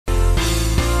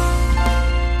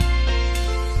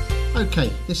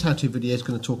Okay, this how-to video is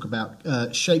going to talk about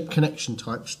shape connection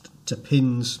types to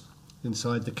pins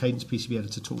inside the Cadence PCB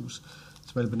editor tools. It's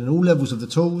available in all levels of the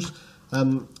tools.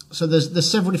 So there's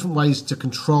several different ways to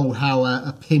control how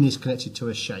a pin is connected to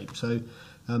a shape. So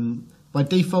by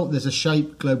default there's a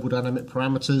shape, global dynamic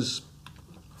parameters.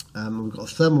 We've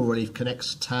got a thermal relief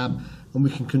connects tab, and we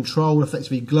can control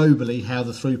effectively globally how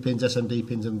the through pins, SMD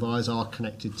pins and vias are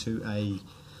connected to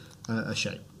a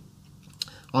shape.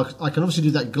 I can obviously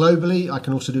do that globally. I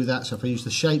can also do that, so if I use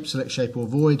the shape, select shape or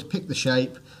void, pick the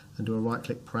shape and do a right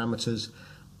click parameters.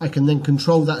 I can then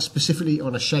control that specifically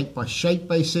on a shape by shape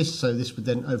basis, so this would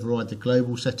then override the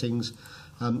global settings.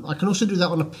 I can also do that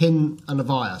on a pin and a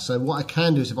via. So what I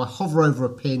can do is if I hover over a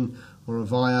pin or a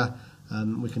via,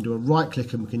 we can do a right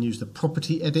click and we can use the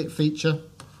property edit feature.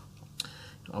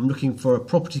 I'm looking for a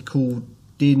property called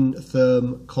DIN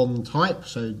therm con type,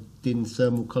 so DIN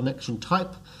thermal connection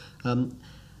type.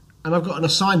 And I've got an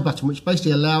assign button which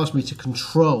basically allows me to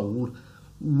control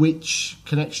which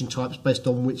connection types based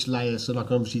on which layers. So I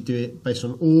can obviously do it based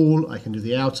on all. I can do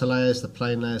the outer layers, the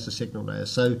plane layers, the signal layers.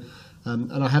 So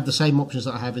and I have the same options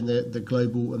that I have in the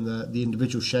global and the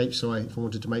individual shapes. So if I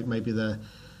wanted to make maybe the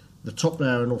top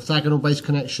layer an orthogonal based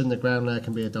connection, the ground layer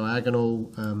can be a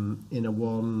diagonal, inner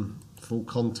one, full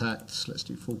contacts. Let's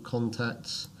do full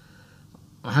contacts.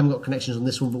 I haven't got connections on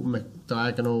this one, but we'll make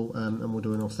diagonal and we'll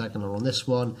do an orthogonal on this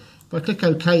one. If I click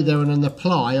OK there and then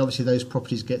apply, obviously those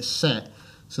properties get set,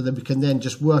 so that we can then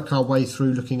just work our way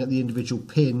through looking at the individual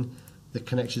pin. The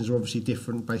connections are obviously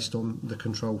different based on the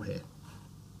control here.